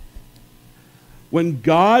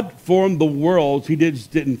God formed the worlds, he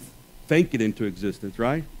just didn't think it into existence,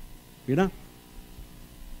 right? You know?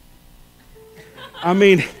 I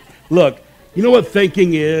mean, look, you know what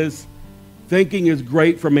thinking is? Thinking is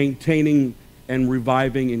great for maintaining and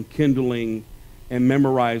reviving and kindling and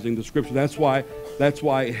memorizing the scripture. That's why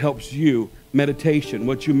it helps you. Meditation,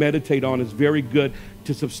 what you meditate on is very good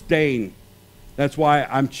to sustain. That's why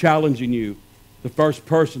I'm challenging you, the first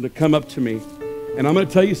person to come up to me. And I'm going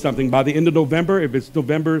to tell you something. By the end of November, if it's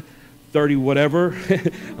November 30 whatever, I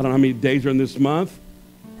don't know how many days are in this month,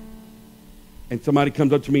 and somebody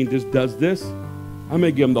comes up to me and just does this, I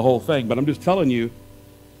may give them the whole thing. But I'm just telling you,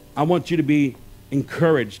 I want you to be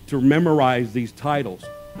encouraged to memorize these titles.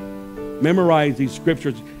 Memorize these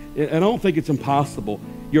scriptures. And I don't think it's impossible.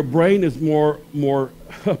 Your brain is more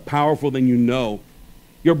powerful than you know.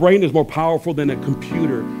 Your brain is more powerful than a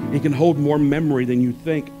computer. It can hold more memory than you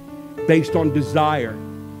think, based on desire.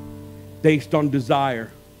 Based on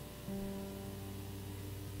desire.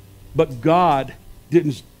 But God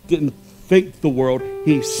didn't think the world.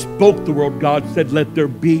 He spoke the world. God said, let there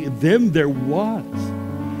be. Then there was.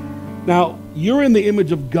 Now, you're in the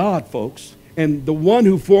image of God, folks, and the one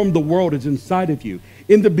who formed the world is inside of you.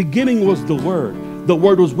 In the beginning was the Word. The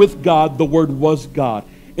Word was with God. The Word was God.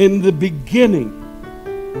 In the beginning,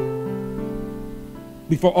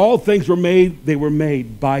 before all things were made, they were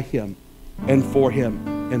made by Him and for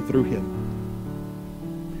Him and through Him.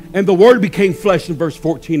 And the Word became flesh in verse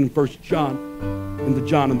 14 in 1 John,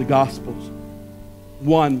 in the Gospels.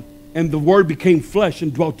 1, and the Word became flesh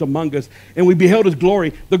and dwelt among us, and we beheld His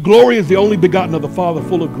glory. The glory is the only begotten of the Father,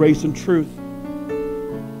 full of grace and truth.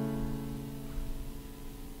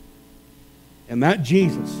 And that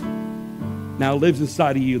Jesus now lives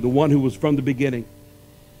inside of you, the one who was from the beginning.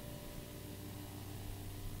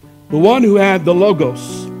 The one who had the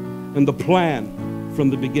Logos and the plan from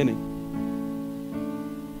the beginning.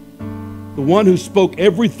 The one who spoke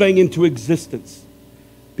everything into existence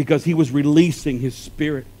because He was releasing His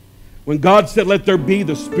Spirit. When God said, let there be,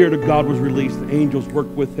 the Spirit of God was released. The angels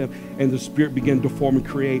worked with Him, and the Spirit began to form and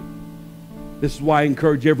create. This is why I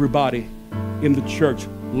encourage everybody in the church,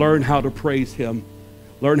 learn how to praise Him.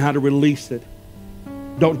 Learn how to release it.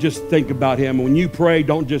 Don't just think about Him. When you pray,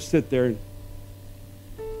 don't just sit there.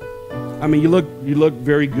 I mean, you look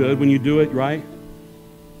very good when you do it, right?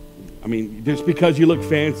 I mean, just because you look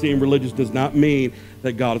fancy and religious does not mean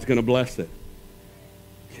that God is going to bless it.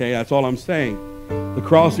 Okay, that's all I'm saying. The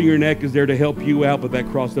cross on your neck is there to help you out, but that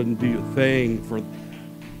cross doesn't do a thing for...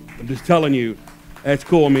 I'm just telling you, that's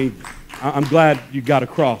cool. I mean, I'm glad you got a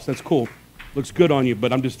cross. That's cool. Looks good on you,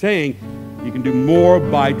 but I'm just saying you can do more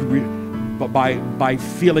by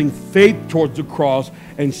feeling faith towards the cross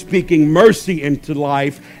and speaking mercy into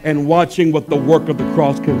life and watching what the work of the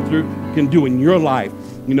cross can do in your life.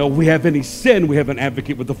 You know, if we have any sin, we have an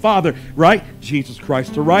advocate with the Father, right? Jesus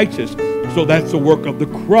Christ the righteous. So that's the work of the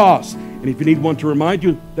cross. And if you need one to remind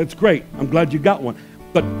you, that's great. I'm glad you got one.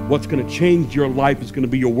 But what's going to change your life is going to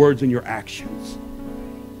be your words and your actions.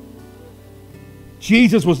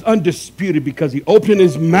 Jesus was undisputed because He opened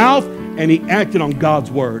His mouth and He acted on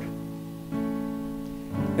God's word.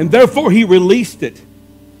 And therefore He released it.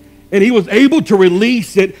 And He was able to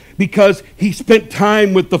release it because He spent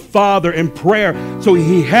time with the Father in prayer. So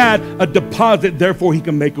He had a deposit, therefore He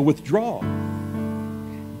can make a withdrawal.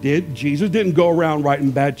 Jesus didn't go around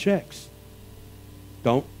writing bad checks.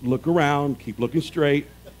 Don't look around, keep looking straight.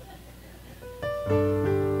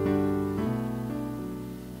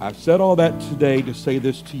 I've said all that today to say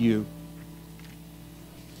this to you.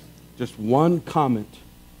 Just one comment.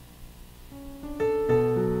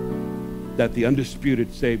 That the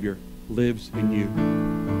undisputed Savior lives in you.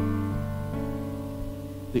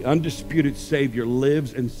 The undisputed Savior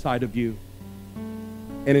lives inside of you.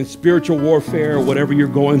 And in spiritual warfare, whatever you're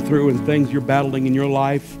going through and things you're battling in your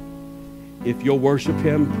life, if you'll worship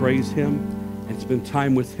Him, praise Him, and spend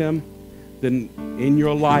time with Him, then in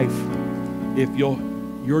your life, if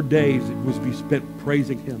your days would be spent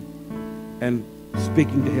praising Him and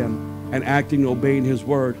speaking to Him and acting and obeying His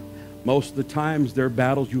word, most of the times there are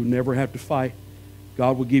battles you never have to fight.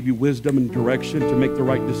 God will give you wisdom and direction to make the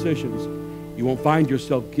right decisions. You won't find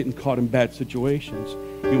yourself getting caught in bad situations.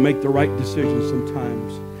 You'll make the right decisions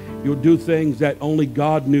sometimes. You'll do things that only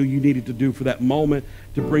God knew you needed to do for that moment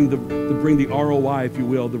to bring the ROI, if you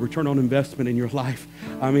will, the return on investment in your life.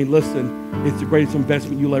 I mean, listen, it's the greatest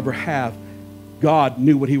investment you'll ever have. God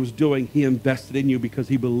knew what He was doing. He invested in you because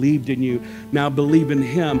He believed in you. Now believe in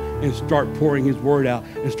Him and start pouring His word out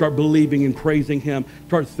and start believing and praising Him.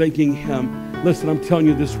 Start thanking Him. Listen, I'm telling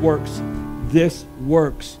you, this works. This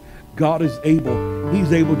works. God is able.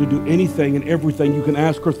 He's able to do anything and everything you can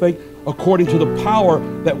ask or think according to the power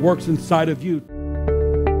that works inside of you.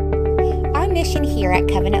 Our mission here at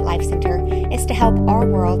Covenant Life Center is to help our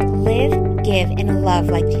world live, give, and love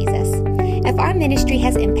like Jesus. If our ministry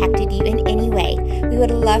has impacted you in any way, we would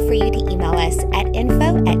love for you to email us at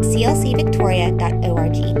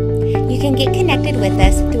info@clcvictoria.org. You can get connected with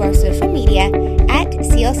us through our social media at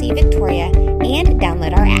CLC Victoria and download